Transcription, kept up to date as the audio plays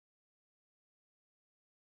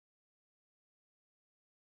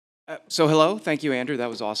So hello, thank you, Andrew. That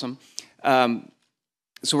was awesome.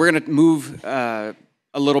 So we're going to move a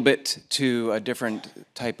little bit to a different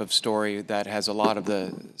type of story that has a lot of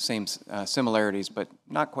the same similarities, but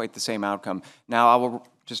not quite the same outcome. Now, I will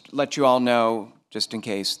just let you all know, just in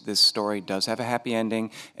case, this story does have a happy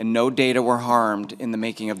ending, and no data were harmed in the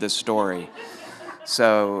making of this story.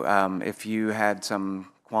 So if you had some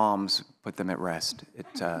qualms, put them at rest.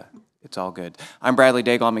 It's all good. I'm Bradley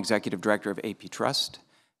Daigle. I'm Executive Director of AP Trust.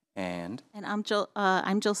 And I'm Jill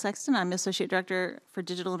Sexton. I'm Associate Director for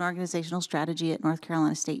Digital and Organizational Strategy at North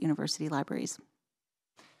Carolina State University Libraries.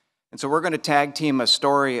 And so we're going to tag team a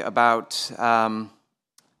story about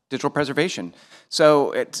digital preservation.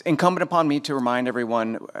 So it's incumbent upon me to remind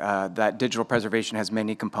everyone that digital preservation has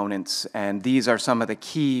many components, and these are some of the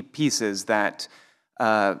key pieces that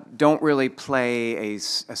don't really play a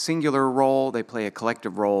singular role. They play a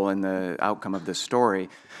collective role in the outcome of this story,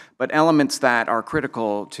 but elements that are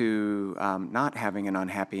critical to not having an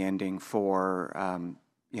unhappy ending for,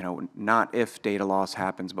 not if data loss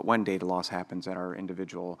happens, but when data loss happens at our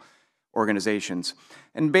individual organizations.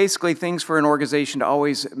 And basically things for an organization to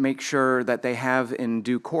always make sure that they have in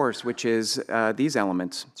due course, which is these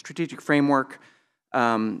elements: strategic framework,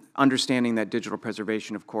 understanding that digital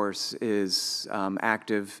preservation, of course, is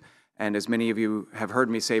active, and as many of you have heard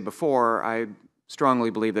me say before, I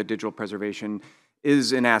strongly believe that digital preservation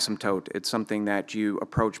is an asymptote. It's something that you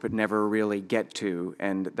approach but never really get to,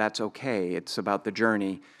 and that's okay. It's about the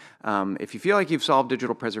journey. If you feel like you've solved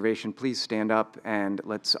digital preservation, please stand up and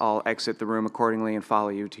let's all exit the room accordingly and follow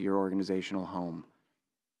you to your organizational home.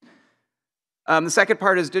 The second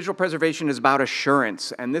part is digital preservation is about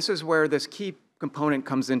assurance, and this is where this key component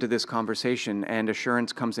comes into this conversation, and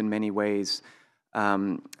assurance comes in many ways.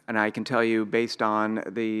 And I can tell you, based on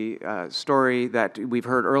the story that we've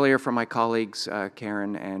heard earlier from my colleagues,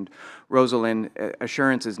 Karen and Rosalind,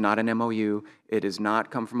 assurance is not an MOU. It does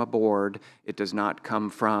not come from a board. It does not come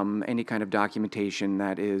from any kind of documentation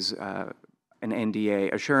that is an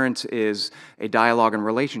NDA. Assurance is a dialogue and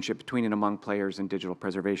relationship between and among players in digital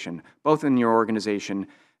preservation, both in your organization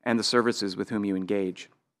and the services with whom you engage.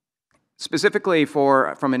 Specifically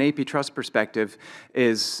from an AP Trust perspective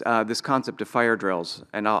is this concept of fire drills.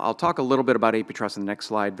 And I'll talk a little bit about AP Trust in the next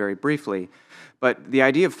slide very briefly. But the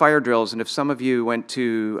idea of fire drills, and if some of you went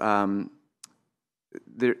to,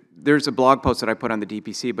 there's a blog post that I put on the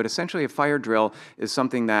DPC, but essentially a fire drill is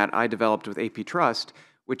something that I developed with AP Trust,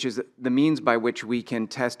 which is the means by which we can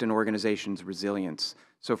test an organization's resilience.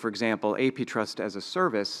 So for example, AP Trust as a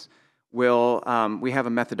service we have a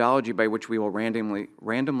methodology by which we will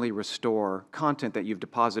randomly restore content that you've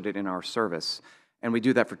deposited in our service. And we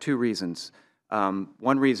do that for two reasons.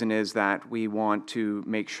 One reason is that we want to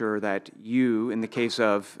make sure that you, in the case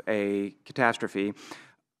of a catastrophe,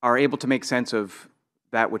 are able to make sense of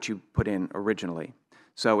that which you put in originally.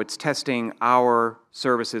 So it's testing our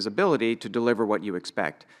service's ability to deliver what you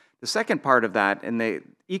expect. The second part of that, and the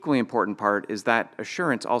equally important part, is that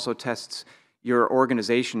assurance also tests your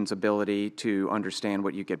organization's ability to understand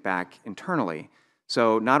what you get back internally.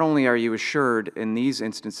 So not only are you assured in these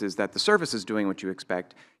instances that the service is doing what you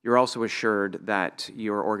expect, you're also assured that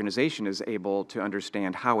your organization is able to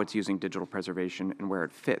understand how it's using digital preservation and where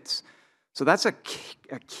it fits. So that's a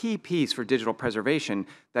key piece for digital preservation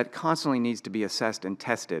that constantly needs to be assessed and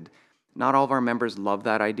tested. Not all of our members love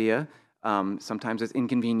that idea. Sometimes it's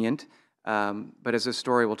inconvenient, but as this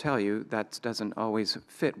story will tell you, that doesn't always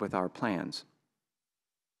fit with our plans.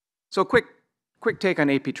 So quick take on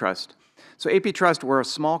AP Trust. So AP Trust, we're a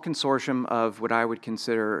small consortium of what I would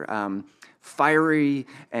consider fiery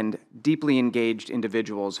and deeply engaged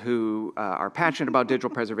individuals who are passionate about digital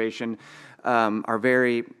preservation, are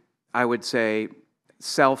very, I would say,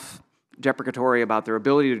 self-deprecatory about their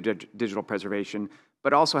ability to do digital preservation,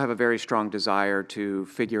 but also have a very strong desire to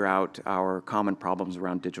figure out our common problems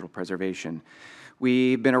around digital preservation.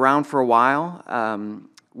 We've been around for a while.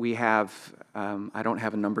 We have, I don't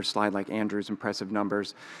have a number slide like Andrew's impressive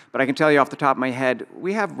numbers, but I can tell you off the top of my head,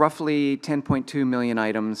 we have roughly 10.2 million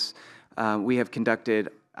items. We have conducted,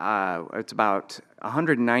 it's about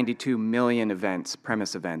 192 million events,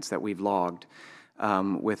 premise events, that we've logged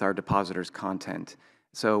with our depositors' content.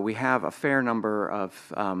 So we have a fair number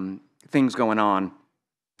of things going on.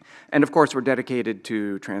 And of course, we're dedicated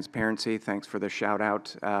to transparency. Thanks for the shout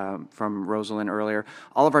out from Rosalind earlier.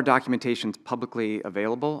 All of our documentation is publicly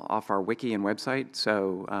available off our wiki and website,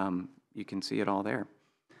 so you can see it all there.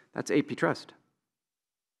 That's AP Trust.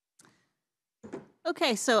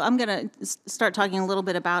 Okay, so I'm going to start talking a little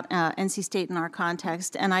bit about NC State in our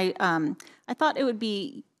context, and I thought it would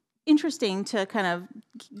be interesting to kind of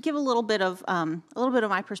give a little bit of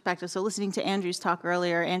my perspective. So listening to Andrew's talk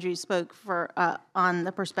earlier, Andrew spoke on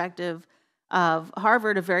the perspective of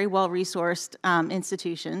Harvard, a very well-resourced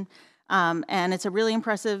institution, and it's a really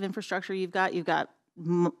impressive infrastructure you've got. You've got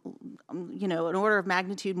an order of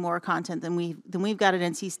magnitude more content than we've got at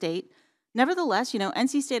NC State. Nevertheless,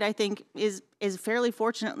 NC State, I think, is fairly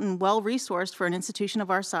fortunate and well-resourced for an institution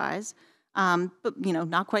of our size, but,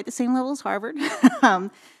 not quite the same level as Harvard.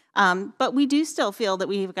 But we do still feel that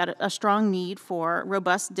we've got a strong need for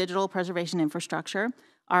robust digital preservation infrastructure.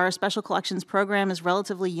 Our special collections program is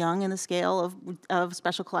relatively young in the scale of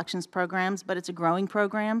special collections programs, but it's a growing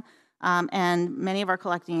program, and many of our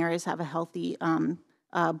collecting areas have a healthy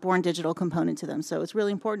born digital component to them. So it's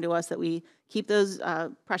really important to us that we keep those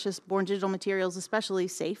precious born digital materials especially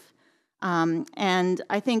safe. And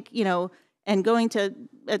I think, and going to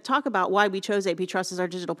talk about why we chose AP Trust as our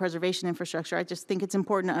digital preservation infrastructure, I just think it's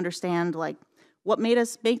important to understand what made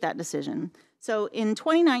us make that decision. So in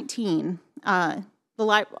 2019,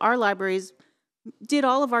 our libraries did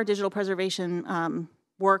all of our digital preservation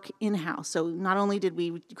work in-house. So not only did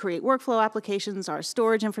we create workflow applications, our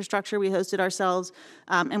storage infrastructure we hosted ourselves,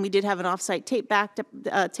 and we did have an off-site tape backup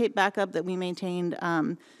that we maintained,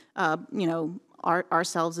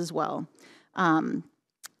 ourselves as well.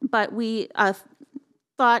 But we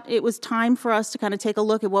thought it was time for us to kind of take a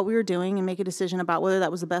look at what we were doing and make a decision about whether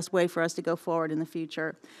that was the best way for us to go forward in the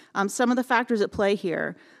future. Some of the factors at play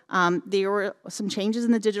here, there were some changes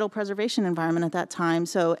in the digital preservation environment at that time.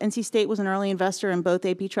 So NC State was an early investor in both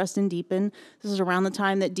AP Trust and DEEPN. This was around the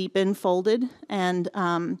time that DEEPN folded, and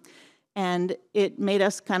it made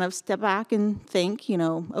us kind of step back and think,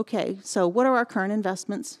 okay, so what are our current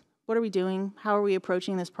investments? What are we doing? How are we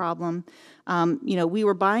approaching this problem? We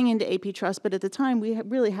were buying into AP Trust, but at the time we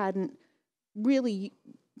really hadn't really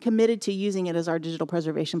committed to using it as our digital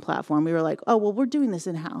preservation platform. We were like, oh, well, we're doing this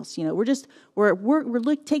in-house.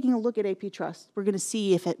 We're taking a look at AP Trust. We're going to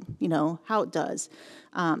see if it, how it does.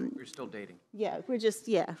 We're still dating. Yeah, we're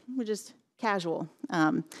just casual.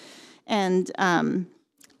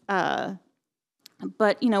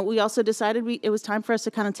 But, we also decided it was time for us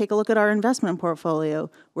to kind of take a look at our investment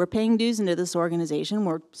portfolio. We're paying dues into this organization.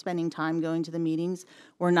 We're spending time going to the meetings.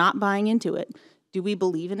 We're not buying into it. Do we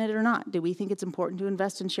believe in it or not? Do we think it's important to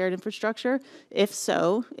invest in shared infrastructure? If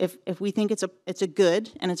so, if we think it's a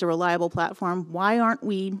good and it's a reliable platform, why aren't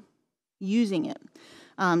we using it?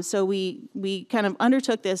 So we kind of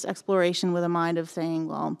undertook this exploration with a mind of saying,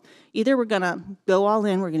 well, either we're going to go all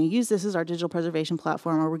in, we're going to use this as our digital preservation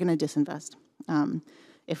platform, or we're going to disinvest.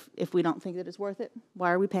 If we don't think that it's worth it,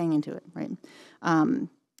 why are we paying into it, right?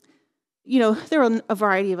 There are a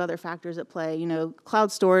variety of other factors at play.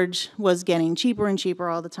 Cloud storage was getting cheaper and cheaper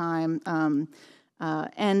all the time.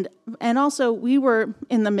 And also we were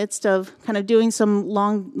in the midst of kind of doing some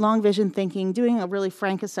long vision thinking, doing a really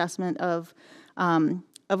frank assessment of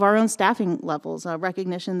our own staffing levels, a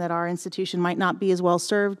recognition that our institution might not be as well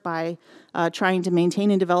served by trying to maintain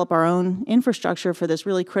and develop our own infrastructure for this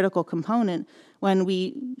really critical component when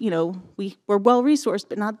we were well-resourced,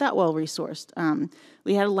 but not that well-resourced.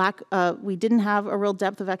 We had we didn't have a real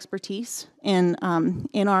depth of expertise in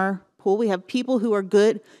our pool. We have people who are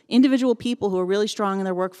good, individual people who are really strong in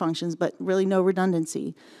their work functions, but really no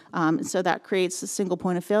redundancy. So that creates a single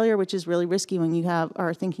point of failure, which is really risky when you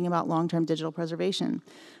are thinking about long-term digital preservation.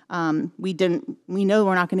 We know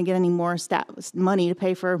we're not going to get any more money to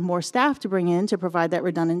pay for more staff to bring in to provide that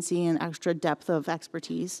redundancy and extra depth of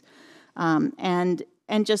expertise. And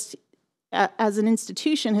just as an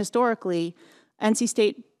institution, historically, NC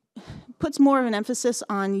State puts more of an emphasis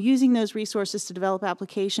on using those resources to develop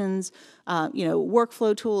applications,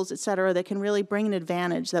 workflow tools, et cetera, that can really bring an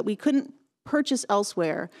advantage that we couldn't purchase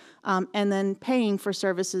elsewhere, and then paying for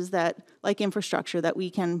services like infrastructure that we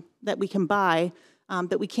can buy,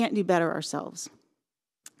 that we can't do better ourselves.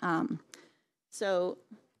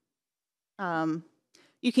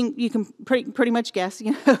 You can pretty much guess,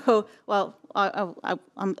 well,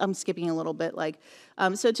 I'm skipping a little bit.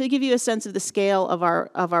 So to give you a sense of the scale of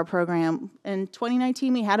our program, in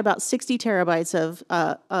 2019 we had about 60 terabytes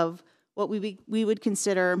of what we would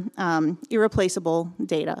consider irreplaceable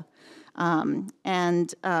data, and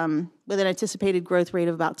with an anticipated growth rate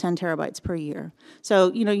of about 10 terabytes per year.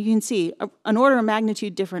 So you can see an order of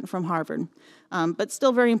magnitude different from Harvard, but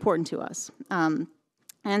still very important to us.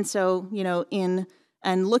 And so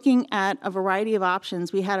in looking at a variety of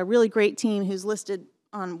options, we had a really great team who's listed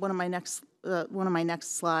on one of my next one of my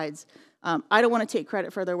next slides. I don't want to take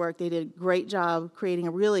credit for their work. They did a great job creating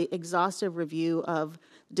a really exhaustive review of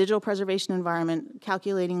digital preservation environment,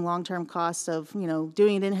 calculating long-term costs of,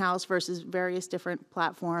 doing it in-house versus various different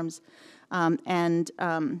platforms.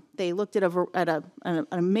 They looked at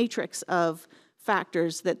a matrix of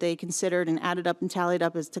factors that they considered and added up and tallied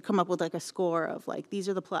up as to come up with like a score of like, these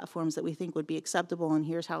are the platforms that we think would be acceptable and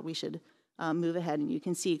here's how we should move ahead. And you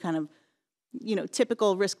can see kind of,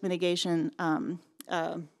 typical risk mitigation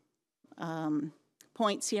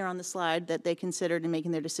points here on the slide that they considered in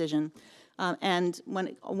making their decision. And when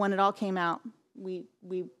it all came out, we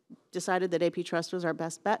decided that AP Trust was our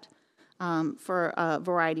best bet for a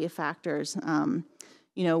variety of factors.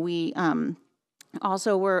 We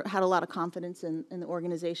also had a lot of confidence in the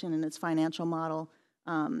organization and its financial model,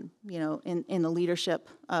 in the leadership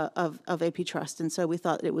of AP Trust. And so we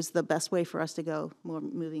thought it was the best way for us to go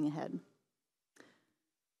moving ahead.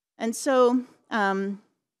 And so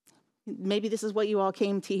maybe this is what you all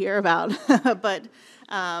came to hear about, but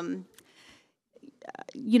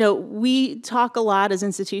we talk a lot as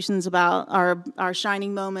institutions about our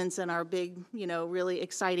shining moments and our big, really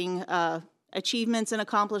exciting achievements and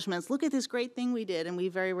accomplishments. Look at this great thing we did, and we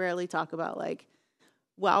very rarely talk about like,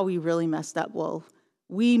 wow, we really messed up. Well,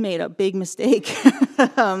 we made a big mistake.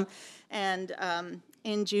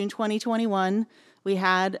 In June 2021, we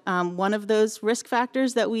had one of those risk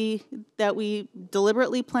factors that we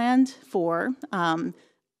deliberately planned for, an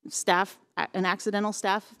accidental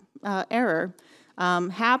staff error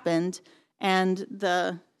happened, and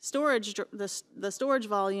the storage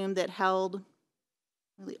volume that held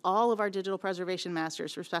really all of our digital preservation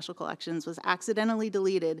masters for special collections was accidentally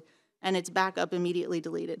deleted, and its backup immediately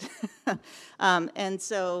deleted. And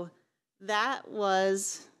so that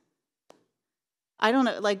was, I don't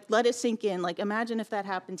know, like, let it sink in. Like, imagine if that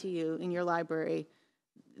happened to you in your library.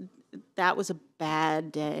 That was a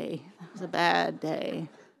bad day. That was a bad day.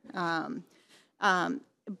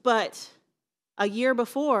 But a year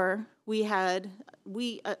before, a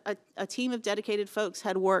team of dedicated folks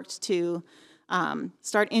had worked to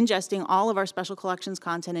start ingesting all of our special collections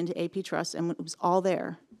content into AP Trust, and it was all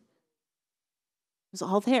there. It was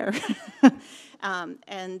all there.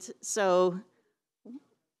 And so,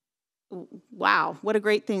 wow, what a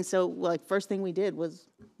great thing. So, like, first thing we did was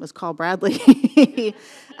call Bradley.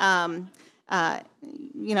 Well,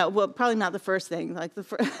 probably not the first thing. Like the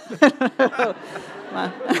first.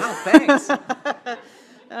 Wow, thanks.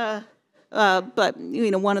 But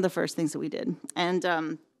one of the first things that we did,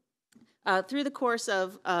 and through the course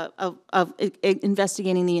of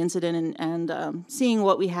investigating the incident and seeing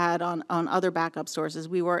what we had on other backup sources,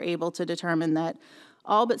 we were able to determine that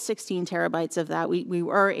all but 16 terabytes of that we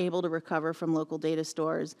were able to recover from local data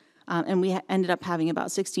stores. And we ended up having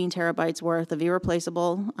about 16 terabytes worth of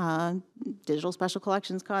irreplaceable digital special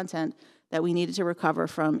collections content that we needed to recover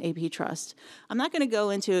from AP Trust. I'm not going to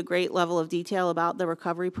go into a great level of detail about the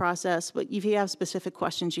recovery process, but if you have specific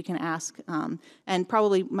questions, you can ask, and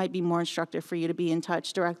probably might be more instructive for you to be in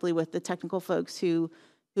touch directly with the technical folks who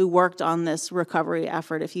worked on this recovery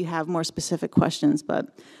effort if you have more specific questions.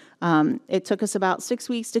 But it took us about 6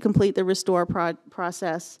 weeks to complete the restore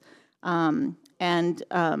process. And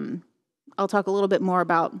I'll talk a little bit more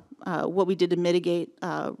about what we did to mitigate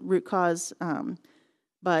root cause.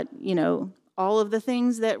 But, all of the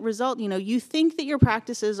things that result, you think that your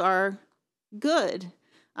practices are good.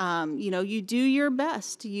 You do your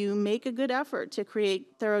best. You make a good effort to create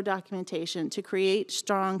thorough documentation, to create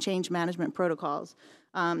strong change management protocols,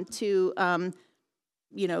 to,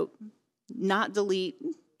 not delete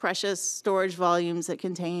precious storage volumes that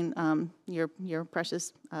contain your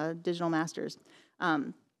precious digital masters.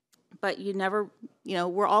 But you never,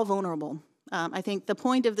 we're all vulnerable. I think the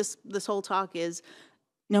point of this whole talk is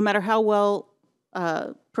no matter how well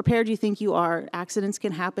prepared you think you are, accidents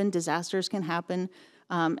can happen, disasters can happen,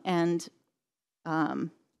 and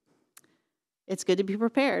it's good to be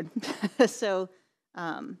prepared. So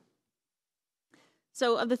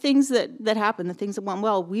of the things that happened, the things that went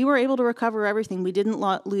well, we were able to recover everything. We didn't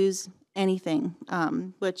lose anything,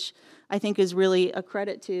 which I think is really a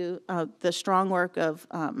credit to the strong work of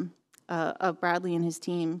Bradley and his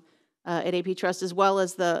team at AP Trust, as well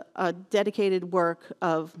as the dedicated work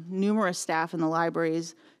of numerous staff in the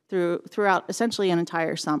libraries throughout essentially an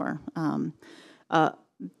entire summer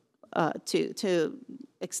to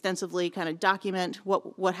extensively kind of document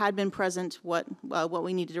what had been present, what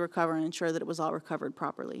we needed to recover, and ensure that it was all recovered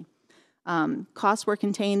properly. Costs were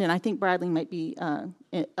contained, and I think Bradley might be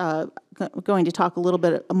going to talk a little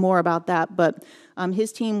bit more about that, but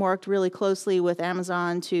his team worked really closely with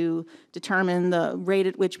Amazon to determine the rate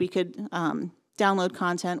at which we could download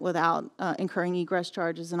content without incurring egress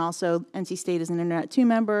charges, and also NC State is an Internet 2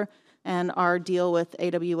 member, and our deal with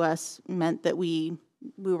AWS meant that we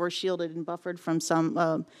were shielded and buffered from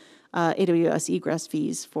some AWS egress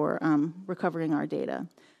fees for recovering our data.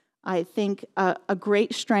 I think a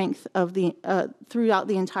great strength of the throughout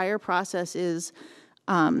the entire process is,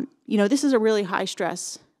 this is a really high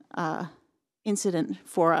stress incident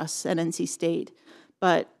for us at NC State,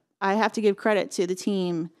 but I have to give credit to the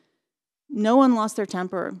team. No one lost their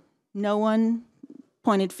temper. No one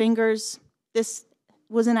pointed fingers. This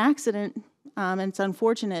was an accident, and it's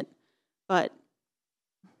unfortunate, but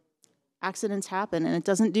accidents happen, and it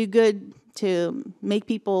doesn't do good to make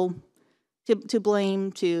people to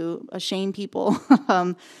blame, to shame people.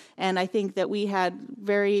 And I think that we had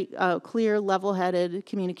very clear, level-headed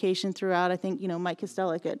communication throughout. I think, Mike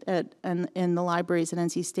Kostelik in the libraries at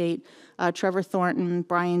NC State, Trevor Thornton,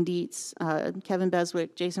 Brian Dietz, Kevin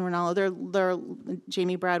Beswick, Jason Ronaldo, they're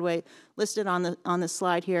Jamie Bradway, listed on the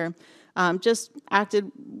slide here, just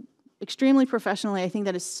acted extremely professionally. I think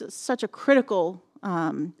that is such a critical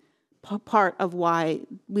part of why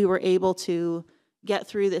we were able to get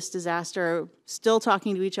through this disaster, still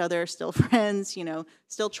talking to each other, still friends,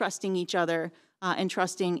 still trusting each other, and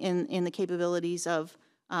trusting in the capabilities of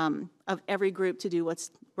every group to do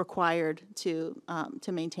what's required to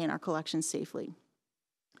maintain our collections safely.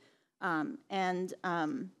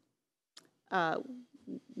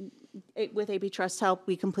 With AP Trust's help,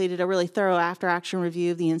 we completed a really thorough after-action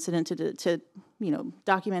review of the incident to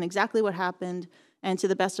document exactly what happened, and to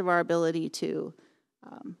the best of our ability to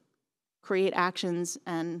create actions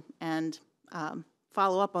and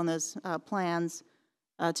follow up on those plans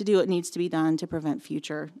to do what needs to be done to prevent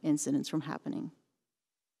future incidents from happening.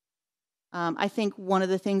 I think one of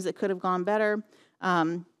the things that could have gone better,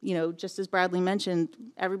 just as Bradley mentioned,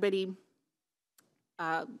 everybody,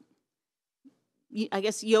 I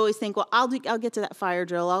guess you always think, well, I'll get to that fire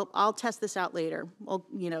drill. I'll test this out later. Well,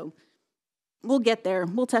 we'll get there.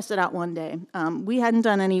 We'll test it out one day. We hadn't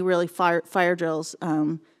done any really fire drills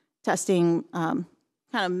testing kind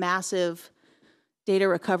of massive data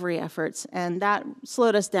recovery efforts, and that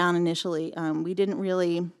slowed us down initially. We didn't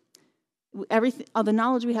really, all the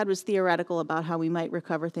knowledge we had was theoretical about how we might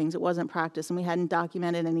recover things. It wasn't practice, and we hadn't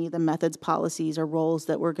documented any of the methods, policies, or roles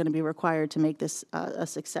that were going to be required to make this a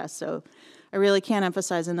success. So I really can't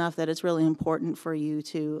emphasize enough that it's really important for you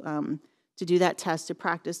to do that test, to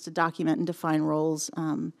practice, to document and define roles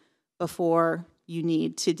before you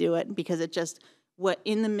need to do it, because it just,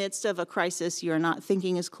 in the midst of a crisis, you're not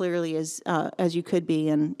thinking as clearly as you could be,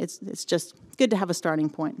 and it's just good to have a starting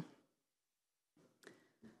point.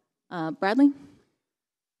 Bradley?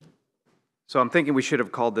 So I'm thinking we should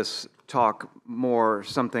have called this talk more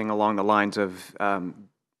something along the lines of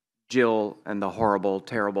Jill and the horrible,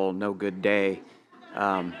 terrible, no good day,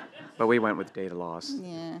 but we went with data loss.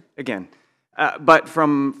 Yeah. Again. But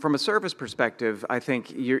from a service perspective, I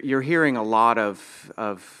think you're hearing a lot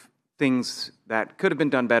of things that could have been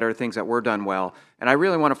done better, things that were done well, and I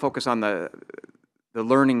really want to focus on the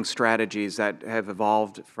learning strategies that have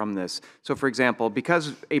evolved from this. So for example,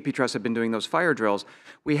 because AP Trust had been doing those fire drills,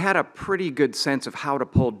 we had a pretty good sense of how to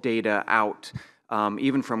pull data out,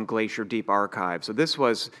 even from glacier deep archives. So this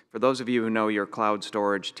was, for those of you who know your cloud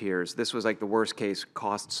storage tiers, this was like the worst case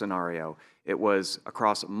cost scenario. It was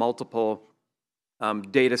across multiple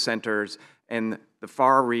data centers in the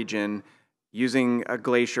far region, using a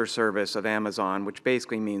glacier service of Amazon, which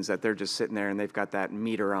basically means that they're just sitting there and they've got that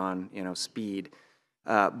meter on, speed.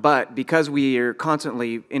 But because we are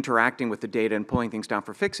constantly interacting with the data and pulling things down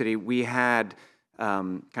for fixity, we had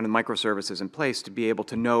kind of microservices in place to be able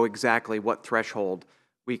to know exactly what threshold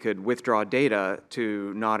we could withdraw data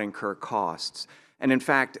to not incur costs. And in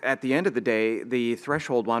fact, at the end of the day, the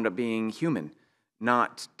threshold wound up being human,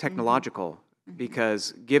 not technological,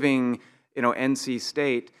 because giving NC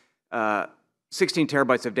State 16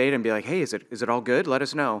 terabytes of data and be like, hey, is it all good? Let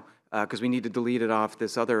us know, because we need to delete it off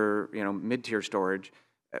this other mid-tier storage,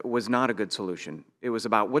 was not a good solution. It was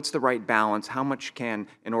about what's the right balance, how much can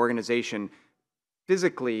an organization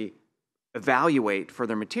physically evaluate for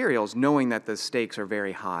their materials, knowing that the stakes are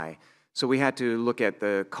very high. So we had to look at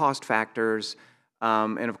the cost factors,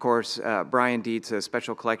 and of course, Brian Dietz,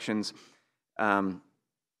 Special Collections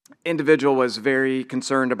individual, was very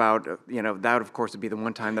concerned about, that of course would be the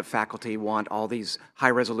one time that faculty want all these high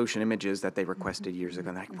resolution images that they requested years ago.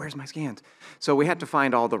 And they're like, where's my scans? So we had to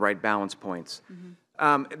find all the right balance points.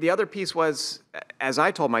 The other piece was, as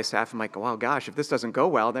I told my staff, I'm like, well, gosh, if this doesn't go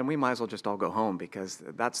well, then we might as well just all go home, because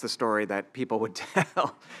that's the story that people would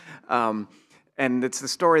tell. And it's the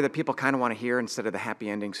story that people kind of want to hear instead of the happy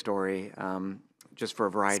ending story. just for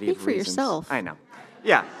a variety Speak of for reasons. yourself. I know.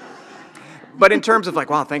 Yeah. But in terms of like,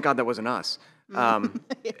 wow, thank God that wasn't us.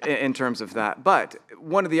 In terms of that. But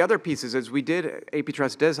one of the other pieces is AP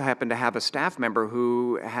Trust does happen to have a staff member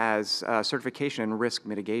who has certification in risk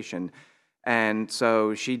mitigation. And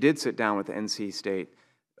so she did sit down with the NC State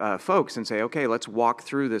folks and say, okay, let's walk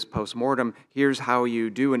through this postmortem. Here's how you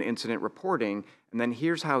do an incident reporting. And then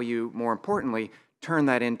here's how you, more importantly, turn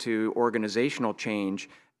that into organizational change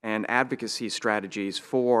and advocacy strategies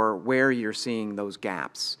for where you're seeing those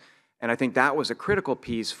gaps. And I think that was a critical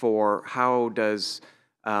piece for how does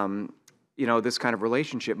this kind of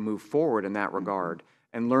relationship move forward in that regard,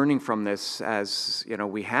 and learning from this as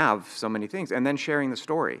we have so many things, and then sharing the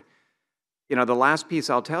story. The last piece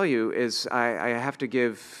I'll tell you is I have to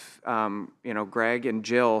give Greg and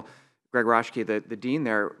Jill, Greg Roschke, the dean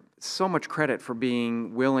there, so much credit for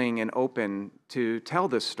being willing and open to tell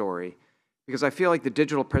this story. Because I feel like the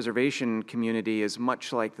digital preservation community is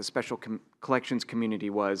much like the special collections community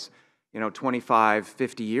was 25,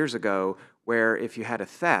 50 years ago, where if you had a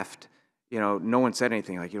theft, no one said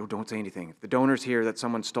anything, like, don't say anything. If the donors hear that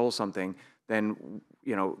someone stole something, then,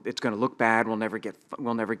 it's going to look bad. We'll never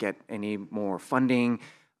get any more funding.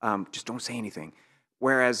 Just don't say anything.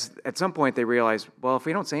 Whereas at some point they realized, well, if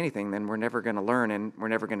we don't say anything, then we're never going to learn and we're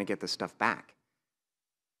never going to get this stuff back.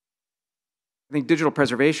 I think digital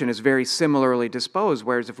preservation is very similarly disposed,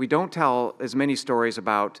 whereas if we don't tell as many stories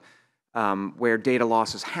about where data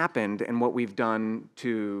losses happened and what we've done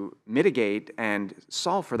to mitigate and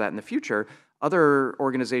solve for that in the future, other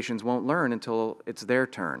organizations won't learn until it's their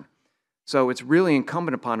turn. So it's really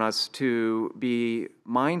incumbent upon us to be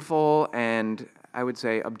mindful and, I would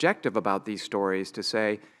say, objective about these stories, to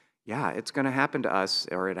say, yeah, it's going to happen to us,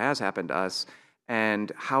 or it has happened to us,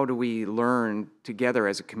 and how do we learn together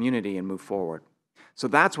as a community and move forward? So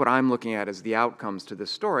that's what I'm looking at as the outcomes to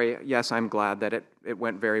this story. Yes, I'm glad that it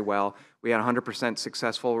went very well. We had 100%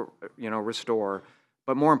 successful, restore.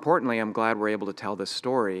 But more importantly, I'm glad we're able to tell this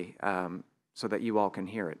story so that you all can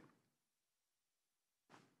hear it.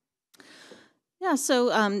 Yeah,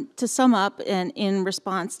 so to sum up, in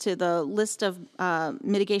response to the list of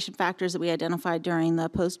mitigation factors that we identified during the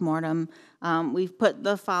postmortem, we've put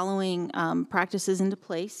the following practices into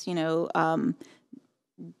place.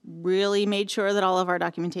 Really made sure that all of our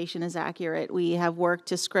documentation is accurate. We have worked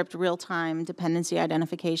to script real-time dependency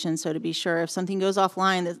identification, so to be sure if something goes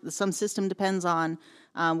offline that some system depends on,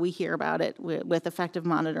 we hear about it with effective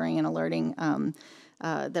monitoring and alerting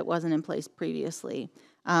that wasn't in place previously.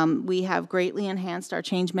 We have greatly enhanced our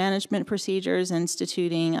change management procedures,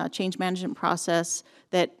 instituting a change management process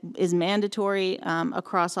that is mandatory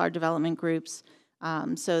across our development groups,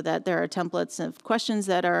 so that there are templates of questions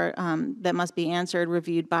that are that must be answered,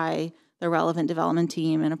 reviewed by the relevant development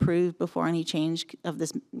team, and approved before any change of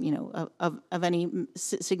this, of any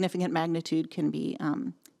significant magnitude can be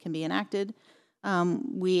enacted.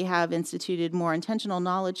 We have instituted more intentional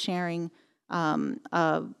knowledge sharing to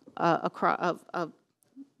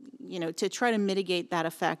try to mitigate that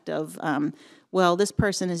effect of, well, this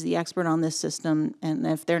person is the expert on this system, and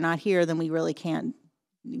if they're not here, then we really can't.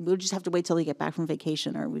 We'll just have to wait till they get back from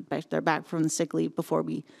vacation, or they're back from the sick leave before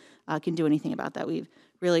we can do anything about that. We've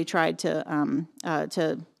really tried to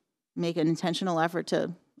make an intentional effort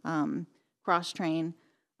to cross-train.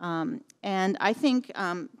 And I think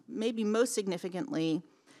maybe most significantly,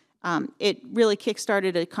 it really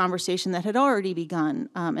kickstarted a conversation that had already begun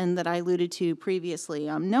and that I alluded to previously.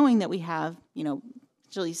 Knowing that we have,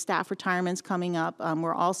 actually staff retirements coming up,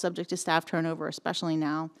 we're all subject to staff turnover, especially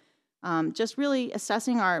now. Just really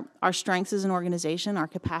assessing our strengths as an organization, our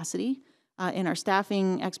capacity in our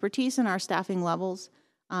staffing expertise and our staffing levels,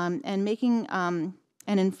 and making an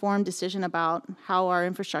informed decision about how our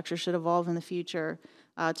infrastructure should evolve in the future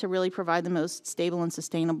to really provide the most stable and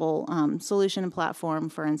sustainable solution and platform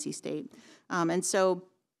for NC State. And so,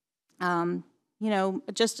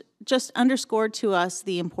 just underscored to us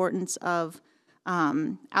the importance of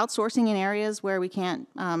outsourcing in areas where we can't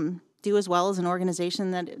do as well as an organization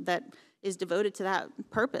that is devoted to that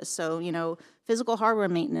purpose. So, physical hardware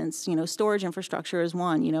maintenance, storage infrastructure is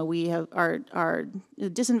one. We are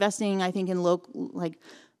disinvesting, I think, in local,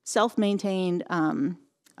 self-maintained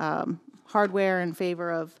hardware in favor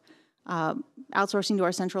of outsourcing to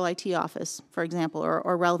our central IT office, for example,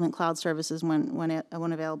 or relevant cloud services when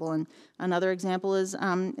available. And another example is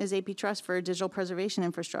AP Trust for digital preservation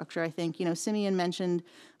infrastructure. I think, Simeon mentioned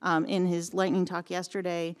in his lightning talk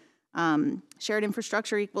yesterday, shared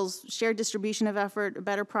infrastructure equals shared distribution of effort, a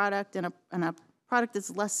better product, and a product that's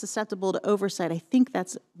less susceptible to oversight. I think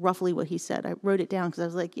that's roughly what he said. I wrote it down because I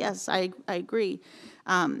was like, yes, I agree.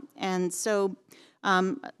 And so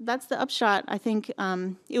That's the upshot. I think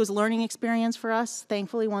it was a learning experience for us,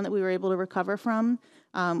 thankfully one that we were able to recover from.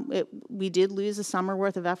 We did lose a summer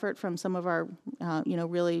worth of effort from some of our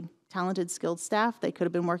really talented, skilled staff. They could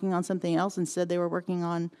have been working on something else. Instead, they were working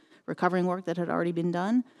on recovering work that had already been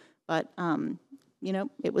done. But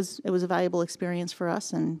it was a valuable experience for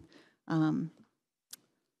us, and I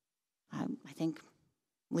think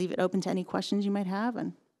leave it open to any questions you might have.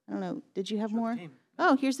 And I don't know, did you have more?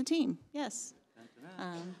 Oh, here's the team. Yes.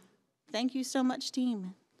 Thank you so much,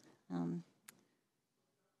 team.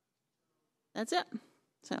 That's it.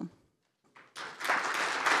 So.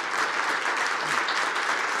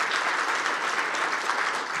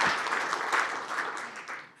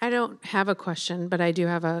 I don't have a question, but I do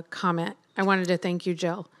have a comment. I wanted to thank you,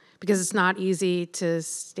 Jill, because it's not easy to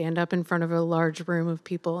stand up in front of a large room of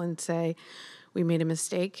people and say, we made a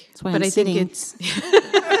mistake. That's why but I'm sitting.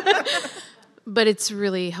 But it's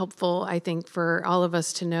really helpful, I think, for all of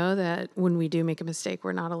us to know that when we do make a mistake,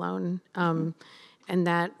 we're not alone, and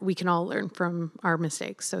that we can all learn from our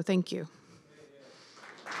mistakes. So thank you.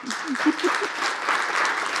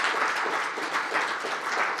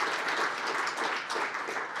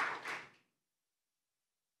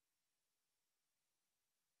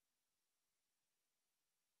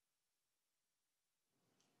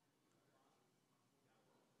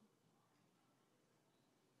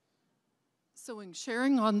 So in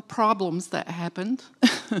sharing on problems that happened,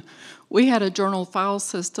 we had a journal file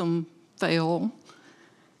system fail,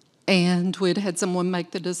 and we'd had someone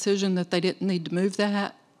make the decision that they didn't need to move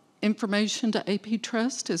that information to AP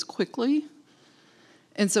Trust as quickly.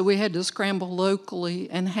 And so we had to scramble locally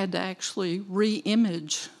and had to actually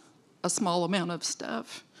re-image a small amount of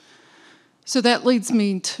stuff. So that leads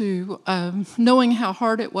me to knowing how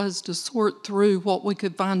hard it was to sort through what we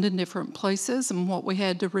could find in different places and what we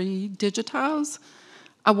had to re-digitize.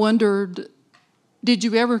 I wondered, did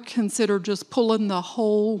you ever consider just pulling the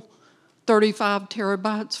whole 35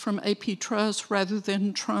 terabytes from AP Trust rather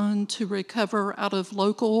than trying to recover out of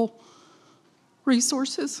local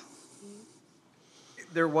resources?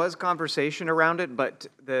 There was conversation around it, but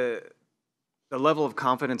the level of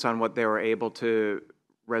confidence on what they were able to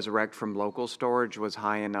resurrect from local storage was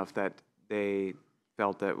high enough that they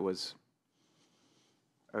felt that was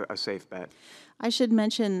a safe bet. I should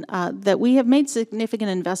mention that we have made significant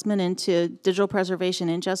investment into digital preservation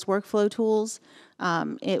ingest workflow tools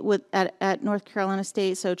at North Carolina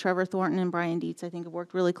State. So Trevor Thornton and Brian Dietz, I think, have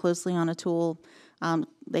worked really closely on a tool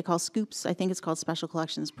they call SCOOPS. I think it's called Special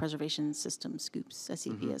Collections Preservation System, SCOOPS,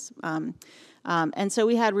 SCPS. And so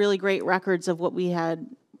we had really great records of what we had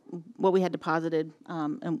deposited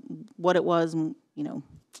and what it was, and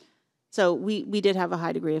So we did have a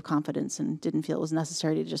high degree of confidence and didn't feel it was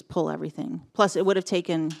necessary to just pull everything. Plus, it would have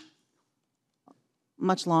taken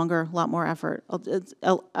much longer, a lot more effort.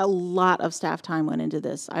 A lot of staff time went into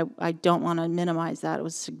this. I don't want to minimize that. It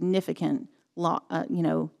was significant,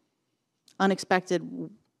 unexpected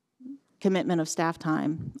commitment of staff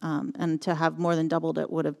time, and to have more than doubled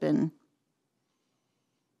it would have been.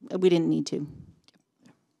 We didn't need to.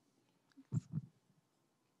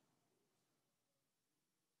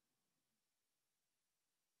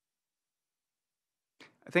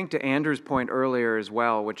 I think to Andrew's point earlier as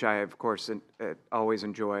well, which I, of course, always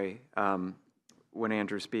enjoy when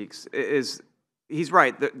Andrew speaks, is he's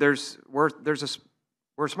right. We're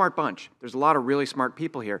a smart bunch. There's a lot of really smart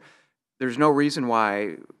people here. There's no reason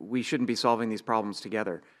why we shouldn't be solving these problems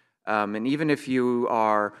together. And even if you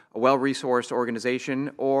are a well-resourced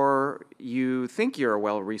organization, or you think you're a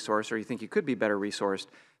well-resourced, or you think you could be better resourced,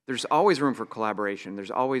 there's always room for collaboration.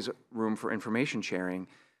 There's always room for information sharing.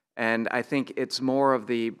 And I think it's more of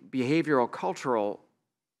the behavioral, cultural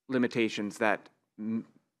limitations that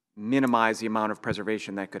minimize the amount of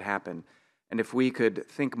preservation that could happen. And if we could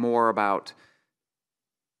think more about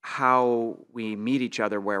how we meet each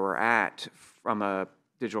other where we're at from a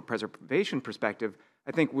digital preservation perspective,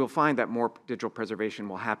 I think we'll find that more digital preservation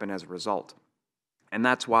will happen as a result. And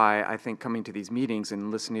that's why I think coming to these meetings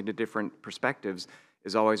and listening to different perspectives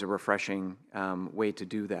is always a refreshing way to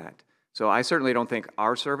do that. So I certainly don't think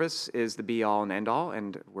our service is the be-all and end-all,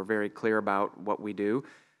 and we're very clear about what we do.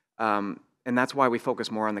 And that's why we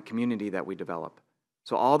focus more on the community that we develop.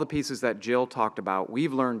 So all the pieces that Jill talked about,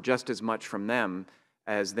 we've learned just as much from them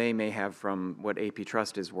as they may have from what AP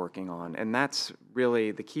Trust is working on. And that's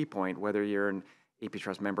really the key point, whether you're an AP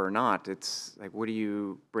Trust member or not. It's like, what do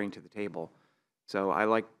you bring to the table? So I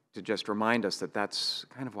like to just remind us that that's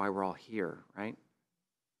kind of why we're all here, right?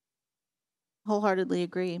 Wholeheartedly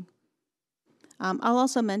agree. I'll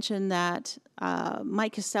also mention that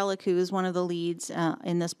Mike Kostelik, who is one of the leads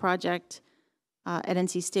in this project, at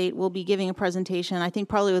NC State will be giving a presentation, I think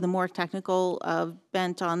probably with a more technical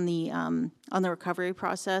bent on the recovery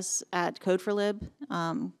process at Code for Lib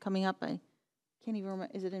coming up. I can't even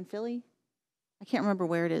remember, is it in Philly? I can't remember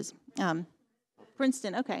where it is.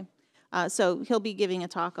 Princeton, okay. So he'll be giving a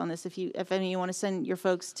talk on this. If any of you want to send your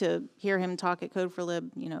folks to hear him talk at Code for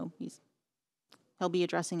Lib, you know, he'll be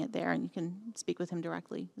addressing it there, and you can speak with him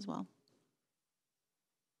directly as well.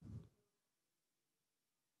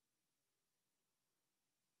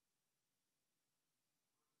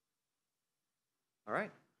 All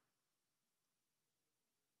right.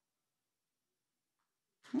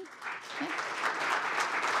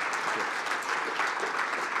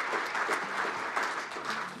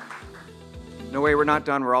 No way, we're not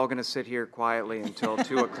done. We're all going to sit here quietly until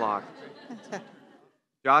 2 o'clock.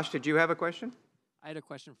 Josh, did you have a question? I had a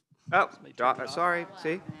question. Oh, sorry.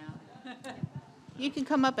 See? You can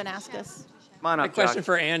come up and ask us. Come on A up, question Josh.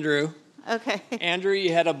 for Andrew. Okay. Andrew,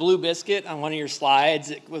 you had a blue biscuit on one of your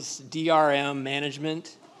slides. It was DRM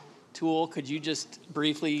management tool. Could you just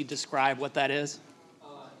briefly describe what that is?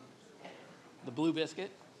 The blue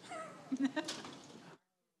biscuit? Oh,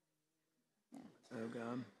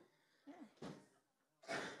 God.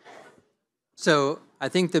 So I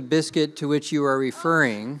think the biscuit to which you are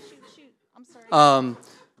referring I'm sorry.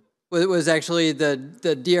 was actually the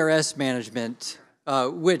DRS management,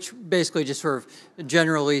 which basically just sort of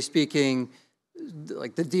generally speaking,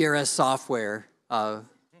 like the DRS software. There's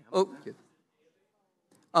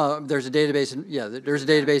a database, there's a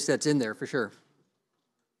database that's in there for sure.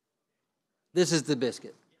 This is the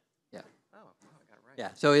biscuit. Yeah. Oh, I got it right. Yeah.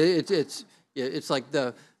 So it's like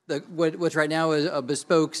what's right now is a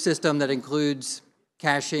bespoke system that includes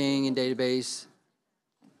caching and database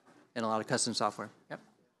and a lot of custom software. Yep.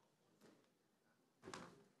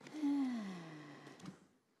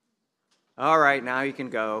 All right, now you can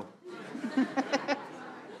go.